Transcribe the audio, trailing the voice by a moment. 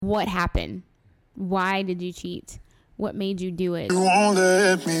what happened? Why did you cheat? What made you do it? You won't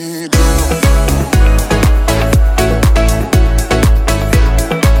let me down.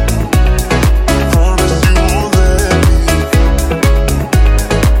 Promise you won't let me.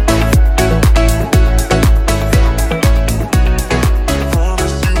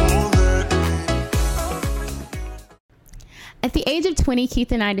 Promise you won't let me. At the age of 20,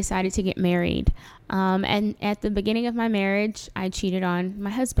 Keith and I decided to get married. And at the beginning of my marriage, I cheated on my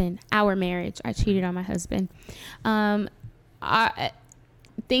husband. Our marriage, I cheated on my husband.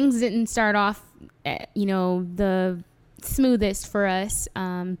 Things didn't start off, the smoothest for us.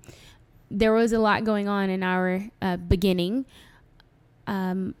 There was a lot going on in our beginning.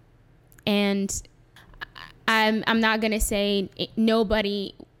 And I'm not going to say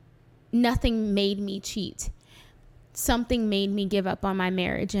nothing made me cheat. Something made me give up on my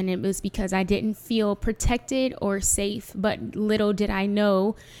marriage, and it was because I didn't feel protected or safe. But little did I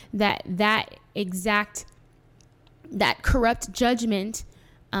know that corrupt judgment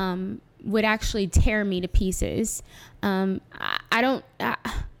would actually tear me to pieces. I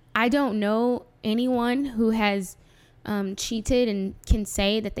don't know anyone who has cheated and can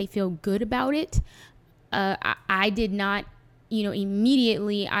say that they feel good about it. I did not,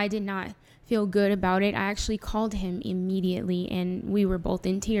 immediately. I did not feel good about it. I actually called him immediately, and we were both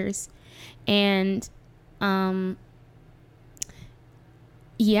in tears. And but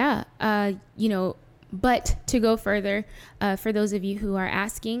to go further, for those of you who are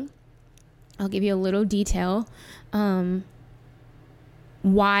asking, I'll give you a little detail.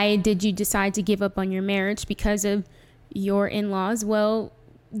 Why did you decide to give up on your marriage? Because of your in-laws? Well,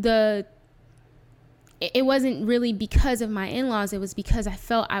 it wasn't really because of my in-laws. It was because I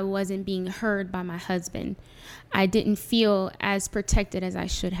felt I wasn't being heard by my husband. I didn't feel as protected as I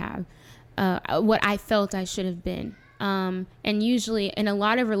should have, what I felt I should have been. And usually in a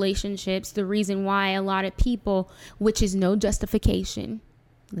lot of relationships, the reason why a lot of people, which is no justification,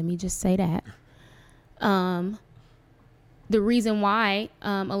 let me just say that, the reason why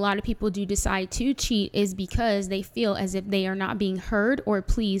a lot of people do decide to cheat is because they feel as if they are not being heard or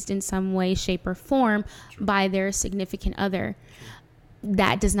pleased in some way, shape, or form by their significant other.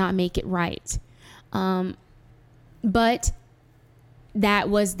 That does not make it right. But that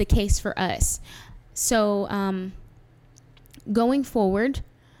was the case for us. So going forward,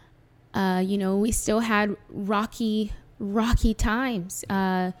 we still had rocky times.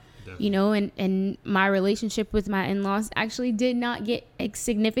 And my relationship with my in-laws actually did not get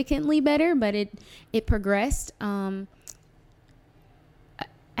significantly better, but it progressed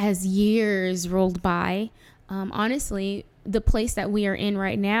as years rolled by. Honestly, the place that we are in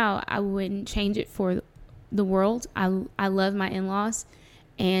right now, I wouldn't change it for the world. I love my in-laws,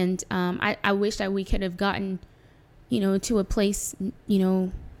 and I wish that we could have gotten, to a place,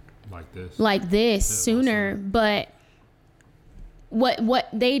 like this sooner, but what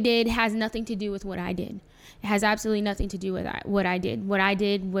they did has nothing to do with what I did. It has absolutely nothing to do with what I did. What I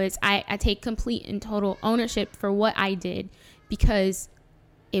did was I take complete and total ownership for what I did, because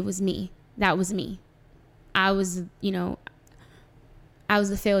it was me. That was me. I was the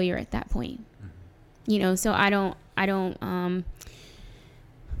failure at that point. So I'm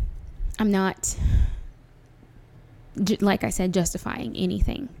not, like I said, justifying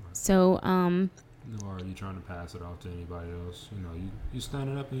anything. So, Or are you trying to pass it off to anybody else? You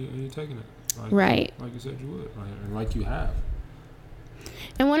standing up and you're taking it. Right. Like you said you would. And like you have.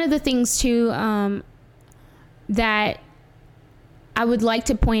 And one of the things, too, that I would like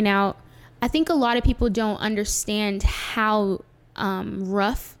to point out, I think a lot of people don't understand how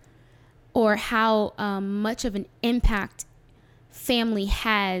rough or how much of an impact family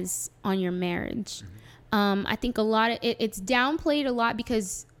has on your marriage. I think a lot of it's downplayed a lot,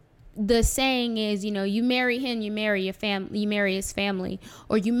 because the saying is, you marry him, you marry your family, you marry his family,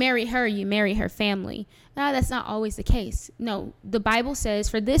 or you marry her, you marry her family. No, that's not always the case. No, the Bible says,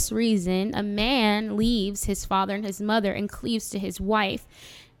 for this reason, a man leaves his father and his mother and cleaves to his wife.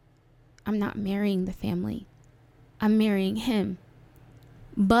 I'm not marrying the family. I'm marrying him.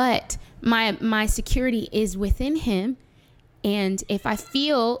 But my security is within him. And if I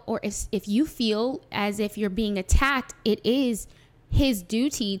feel, or if you feel as if you're being attacked, it is his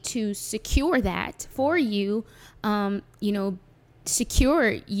duty to secure that for you,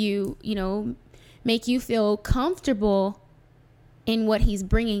 secure you, make you feel comfortable in what he's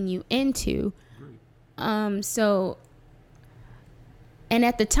bringing you into. So, and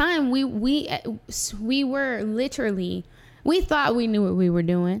at the time we were literally, we thought we knew what we were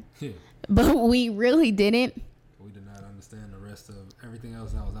doing, but we really didn't. We did not understand the rest of everything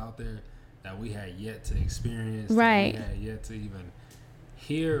else that was out there that we had yet to experience, right? That we had yet to even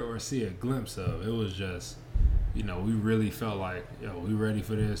hear or see a glimpse of. It was just, we really felt like, we ready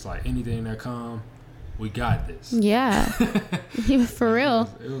for this. Like anything that come, we got this. Yeah. For real.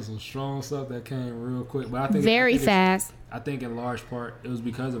 It was some strong stuff that came real quick. But I think very fast. I think in large part it was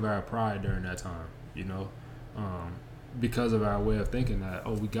because of our pride during that time, because of our way of thinking that,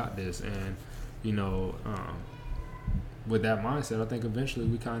 we got this. And, with that mindset, I think eventually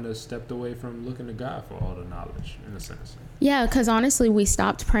we kind of stepped away from looking to God for all the knowledge, in a sense. Yeah, because honestly, we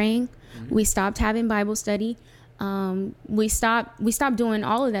stopped praying. Mm-hmm. We stopped having Bible study. We stopped doing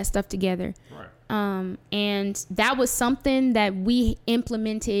all of that stuff together. Right. And that was something that we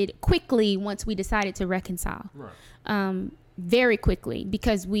implemented quickly once we decided to reconcile. Right. Very quickly,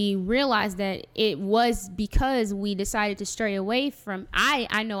 because we realized that it was because we decided to stray away from,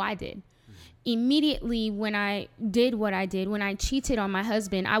 I know I did. Immediately when I did what I did, when I cheated on my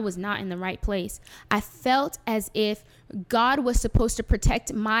husband, I was not in the right place. I felt as if God was supposed to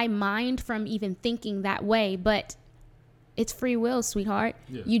protect my mind from even thinking that way, but it's free will, sweetheart.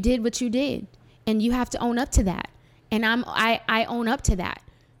 Yeah. You did what you did, and you have to own up to that. And I own up to that,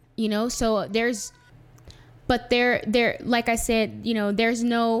 so there, like I said,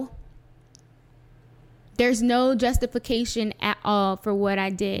 there's no justification at all for what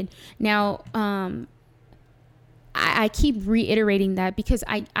I did. Now, I keep reiterating that because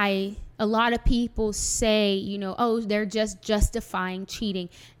a lot of people say, they're just justifying cheating.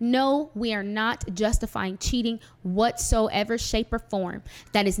 No, we are not justifying cheating whatsoever, shape or form.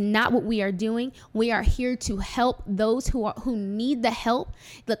 That is not what we are doing. We are here to help those who need the help,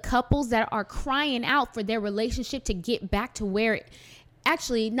 the couples that are crying out for their relationship to get back to where it,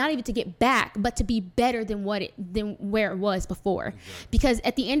 actually not even to get back, but to be better than where it was before. Exactly. Because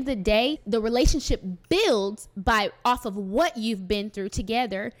at the end of the day, the relationship builds off of what you've been through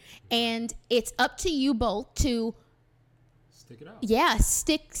together, and it's up to you both to stick it out. Yeah,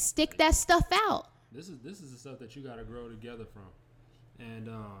 stick that stuff out. This is the stuff that you got to grow together from. And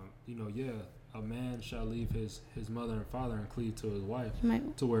a man shall leave his mother and father and cleave to his wife,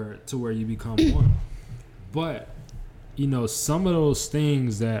 to where you become one. But some of those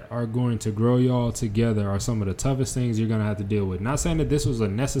things that are going to grow y'all together are some of the toughest things you're going to have to deal with. Not saying that this was a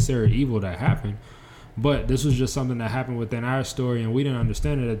necessary evil that happened, but this was just something that happened within our story, and we didn't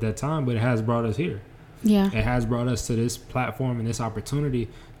understand it at that time, but it has brought us here. Yeah. It has brought us to this platform and this opportunity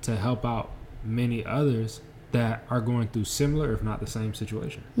to help out many others that are going through similar, if not the same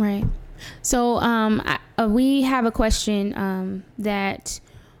situation. Right. So we have a question that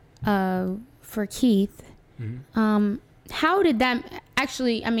for Keith. Mm-hmm. How did that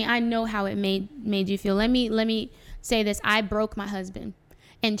actually, I know how it made you feel. Let me say this. I broke my husband.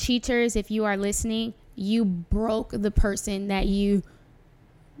 And cheaters, if you are listening, you broke the person that you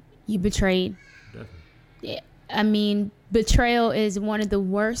betrayed. Definitely. Betrayal is one of the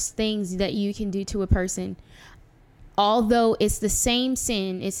worst things that you can do to a person. Although it's the same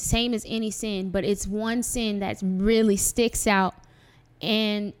sin, it's the same as any sin, but it's one sin that really sticks out,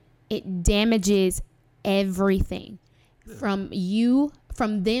 and it damages everything. From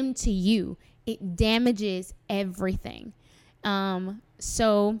them to you, it damages everything. But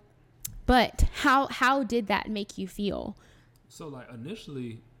how did that make you feel? So like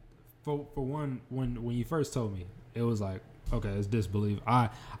initially, for one, when you first told me, it was like, okay, it's disbelief. I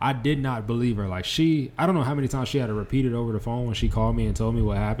did not believe her. Like I don't know how many times she had to repeat it over the phone when she called me and told me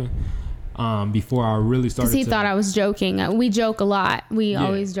what happened. Before I really started. Because he thought I was joking. We joke a lot. We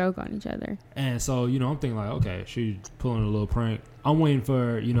always joke on each other. And so, I'm thinking like, okay, she's pulling a little prank. I'm waiting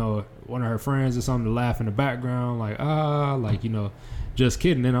for, one of her friends or something to laugh in the background, like, just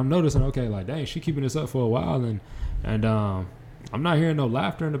kidding. And I'm noticing, okay, like, dang, she keeping this up for a while. And I'm not hearing no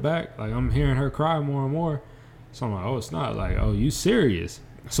laughter in the back. Like, I'm hearing her cry more and more. So I'm like, oh, it's not. Like, oh, you serious?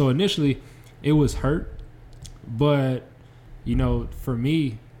 So initially, it was hurt. But, for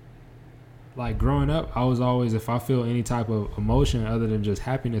me, like growing up, I was always, if I feel any type of emotion other than just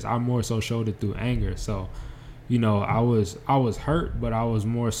happiness, I more so showed it through anger. So, I was hurt, but I was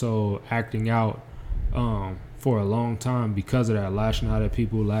more so acting out for a long time because of that, lashing out at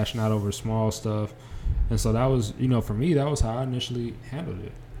people, lashing out over small stuff. And so that was, for me, that was how I initially handled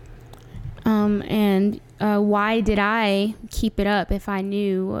it. And why did I keep it up if I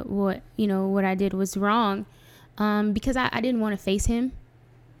knew what I did was wrong? Because I didn't want to face him.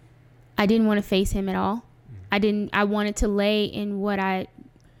 I didn't want to face him at all. I wanted to lay in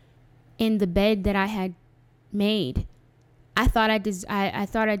the bed that I had made. I thought I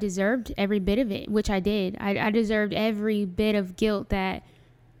deserved every bit of it, which I did. I deserved every bit of guilt and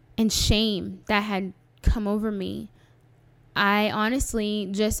shame that had come over me. I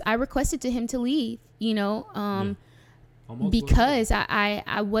honestly I requested to him to leave, On On multiple because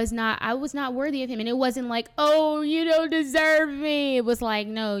I was not worthy of him. And it wasn't like, oh, you don't deserve me. It was like,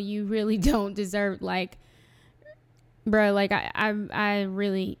 no, you really don't deserve, like, bro, like I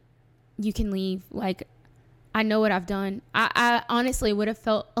really, you can leave. Like, I know what I've done. I honestly would have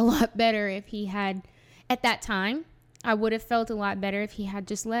felt a lot better if he had, at that time, I would have felt a lot better if he had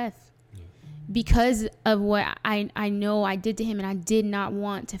just left. Yeah. Because of what I know I did to him, and I did not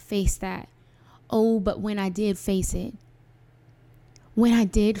want to face that. Oh, but when I did face it,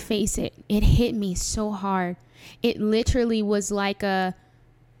 it hit me so hard. It literally was like I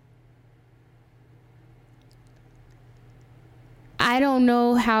don't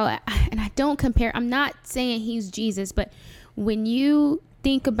know how, and I don't compare. I'm not saying he's Jesus, but when you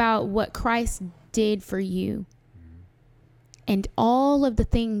think about what Christ did for you and all of the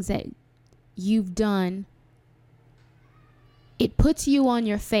things that you've done, it puts you on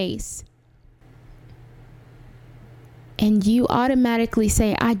your face. And you automatically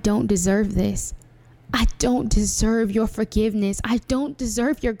say, I don't deserve this. I don't deserve your forgiveness. I don't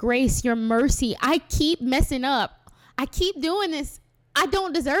deserve your grace, your mercy. I keep messing up. I keep doing this. I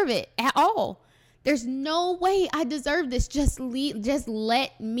don't deserve it at all. There's no way I deserve this. Just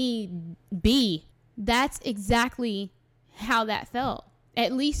let me be. That's exactly how that felt.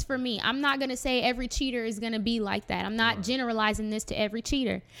 At least for me. I'm not going to say every cheater is going to be like that. I'm not generalizing this to every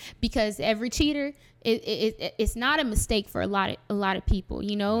cheater, because every cheater, it's not a mistake for a lot of people,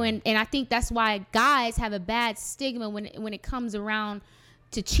 you know, and I think that's why guys have a bad stigma when it comes around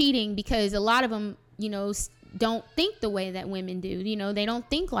to cheating, because a lot of them, you know, don't think the way that women do. You know, they don't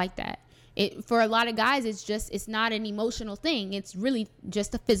think like that. For a lot of guys, it's not an emotional thing. It's really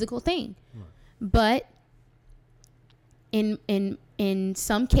just a physical thing. Right. But in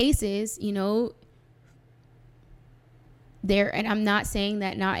some cases, you know, and I'm not saying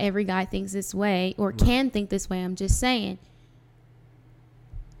that not every guy thinks this way or can think this way. I'm just saying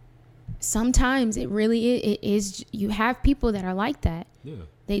sometimes it is, you have people that are like that. Yeah.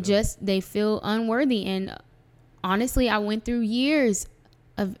 They feel unworthy. And honestly, I went through years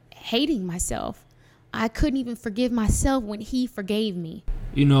of hating myself. I couldn't even forgive myself when he forgave me.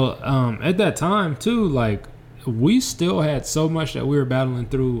 You know, at that time too, like, we still had so much that we were battling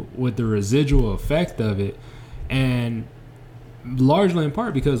through with the residual effect of it. And largely in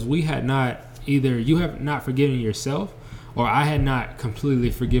part because we had not, either you have not forgiven yourself or I had not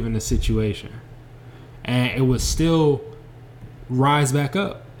completely forgiven the situation. And it would still rise back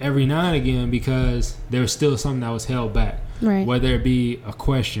up every now and again because there was still something that was held back. Right. Whether it be a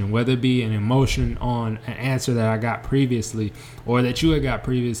question, whether it be an emotion on an answer that I got previously or that you had got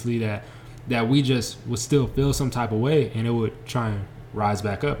previously, that we just would still feel some type of way, and it would try and rise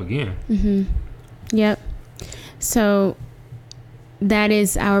back up again. Mm-hmm. Yep. So that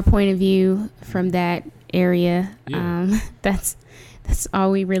is our point of view from that area. Yeah. That's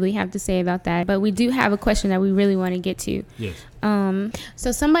all we really have to say about that. But we do have a question that we really want to get to. Yes.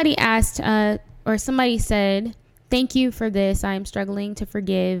 So somebody asked, or somebody said, "Thank you for this. I am struggling to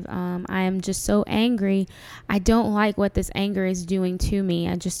forgive. I am just so angry. I don't like what this anger is doing to me.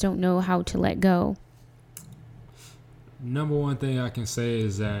 I just don't know how to let go." Number one thing I can say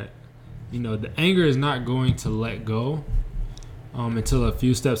is that, you know, the anger is not going to let go until a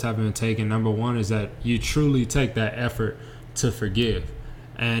few steps have been taken. Number one is that you truly take that effort to forgive.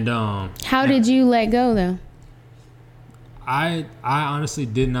 And how did you let go though? I honestly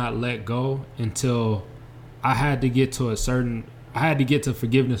did not let go until I had to get to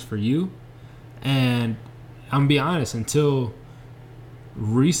forgiveness for you. And I'm gonna be honest, until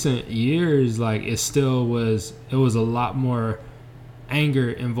recent years, like, it was a lot more anger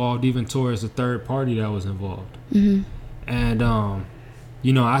involved, even towards the third party that was involved. Mm-hmm. And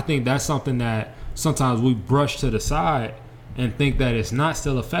you know, I think that's something that sometimes we brush to the side and think that it's not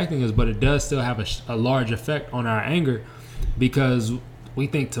still affecting us, but it does still have a large effect on our anger, because we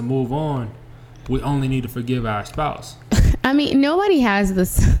think to move on we only need to forgive our spouse. I mean, nobody has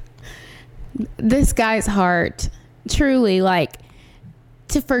this guy's heart, truly, like,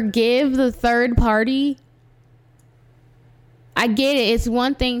 to forgive the third party. I get it. It's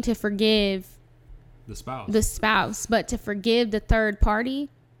one thing to forgive the spouse, but to forgive the third party,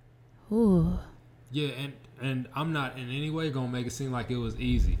 ooh. Yeah, and I'm not in any way gonna make it seem like it was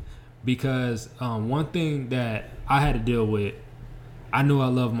easy, because one thing that I had to deal with, I knew I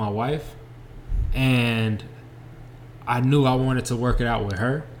loved my wife, and I knew I wanted to work it out with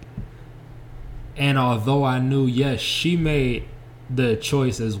her. And although I knew, yes, she made the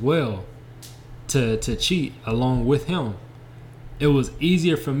choice as well to cheat along with him, it was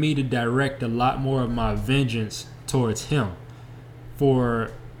easier for me to direct a lot more of my vengeance towards him.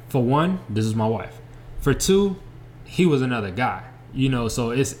 For one, this is my wife. For two, he was another guy. You know,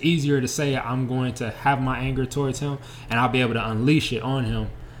 so it's easier to say I'm going to have my anger towards him and I'll be able to unleash it on him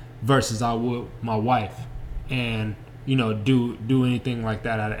versus I would my wife and, you know, do anything like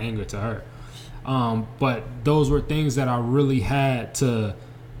that out of anger to her. But those were things that I really had to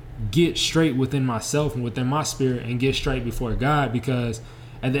get straight within myself and within my spirit and get straight before God, because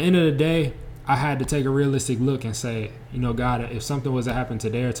at the end of the day, I had to take a realistic look and say, you know, God, if something was to happen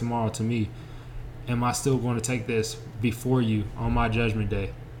today or tomorrow to me, am I still going to take this before you on my judgment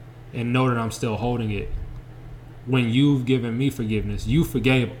day and know that I'm still holding it? When you've given me forgiveness, you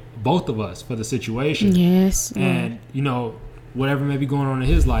forgave both of us for the situation. Yes. And, you know, whatever may be going on in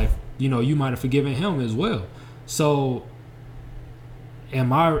his life, you know, you might have forgiven him as well. So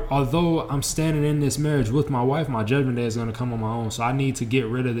although I'm standing in this marriage with my wife, my judgment day is going to come on my own. So I need to get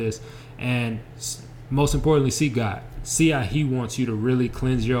rid of this and most importantly, seek God. See how he wants you to really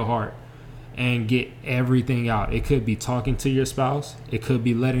cleanse your heart and get everything out. It could be talking to your spouse. It could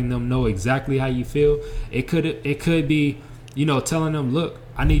be letting them know exactly how you feel. It could be, you know, telling them, look,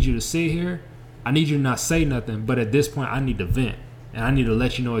 I need you to sit here. I need you to not say nothing. But at this point, I need to vent. And I need to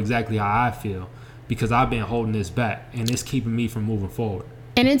let you know exactly how I feel, because I've been holding this back and it's keeping me from moving forward.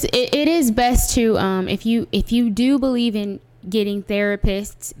 And it is best to if you do believe in getting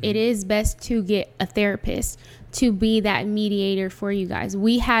therapists, it is best to get a therapist to be that mediator for you guys.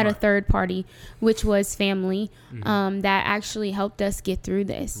 We had a third party, which was family, that actually helped us get through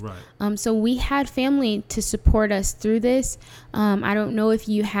this. Right. So we had family to support us through this. I don't know if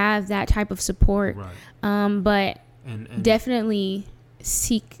you have that type of support, Right. But and definitely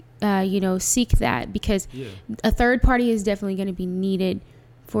seek that, because a third party is definitely going to be needed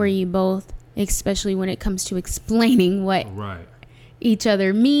for you both, especially when it comes to explaining what right. each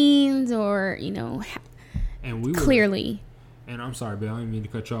other means, or, you know, and we clearly. And I'm sorry, Bill, I didn't mean to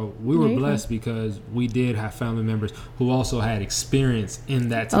cut you off. We were blessed because we did have family members who also had experience in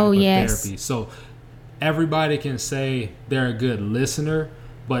that type of therapy. So everybody can say they're a good listener,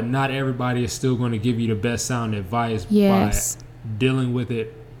 but not everybody is still going to give you the best sound advice by dealing with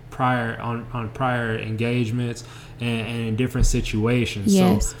it on prior engagements and in different situations.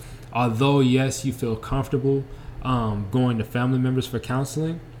 So although yes, you feel comfortable going to family members for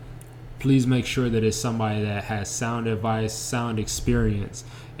counseling, please make sure that it's somebody that has sound advice, sound experience.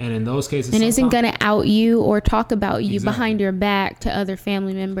 And in those cases, and isn't going to out you or talk about you behind your back to other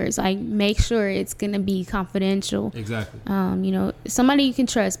family members. Like, make sure it's going to be confidential. Exactly. You know, somebody you can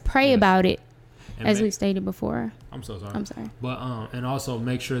trust. Pray about it, as we've stated before. I'm so sorry. I'm sorry. But and also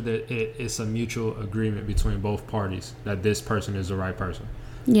make sure that it's a mutual agreement between both parties that this person is the right person.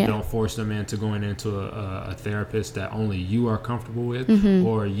 Yeah. Don't force them into going into a therapist that only you are comfortable with,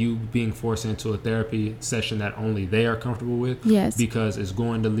 or you being forced into a therapy session that only they are comfortable with. Yes. Because it's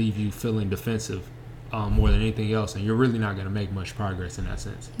going to leave you feeling defensive more than anything else, and you're really not going to make much progress in that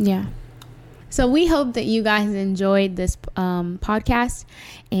sense. Yeah. So we hope that you guys enjoyed this podcast,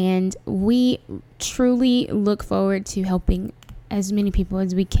 and we truly look forward to helping as many people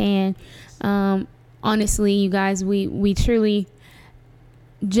as we can. Honestly, you guys, we truly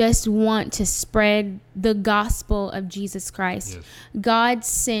just want to spread the gospel of Jesus Christ. Yes. God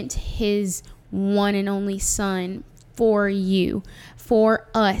sent his one and only son for you, for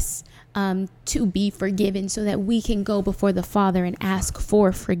us, to be forgiven, so that we can go before the Father and ask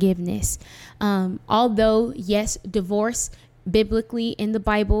for forgiveness. Although, yes, divorce, biblically in the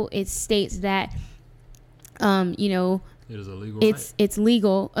Bible, it states that, you know, it is illegal. It's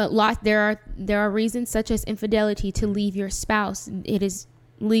legal. There are reasons such as infidelity to leave your spouse. It is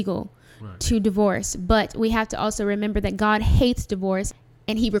legal to divorce, but we have to also remember that God hates divorce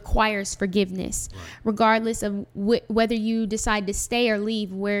and he requires forgiveness, regardless of whether you decide to stay or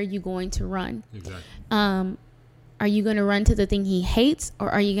leave. Where are you going to run? Exactly. Are you going to run to the thing he hates, or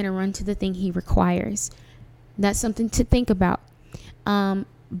are you going to run to the thing he requires? That's something to think about.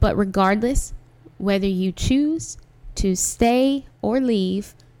 But regardless, whether you choose to stay or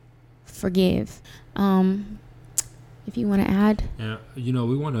leave, forgive. If you want to add. And you know,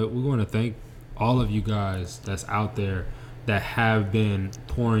 we want to thank all of you guys that's out there that have been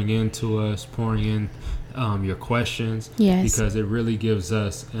pouring into us, pouring in your questions. Yes. Because it really gives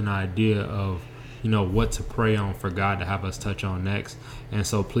us an idea of, you know, what to pray on for God to have us touch on next. And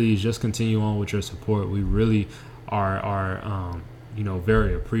so please just continue on with your support. We really are you know,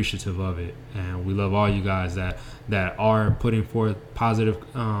 very appreciative of it, and we love all you guys that are putting forth positive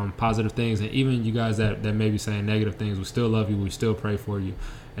things, and even you guys that may be saying negative things. We still love you. We still pray for you,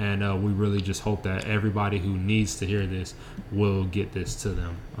 and we really just hope that everybody who needs to hear this will get this to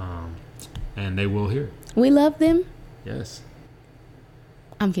them, and they will hear it. We love them. Yes.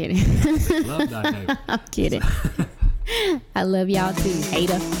 I'm kidding. Love thy neighbor. I'm kidding. I love y'all too,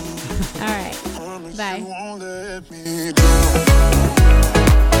 hater. All right. Promise Bye. you won't let me down.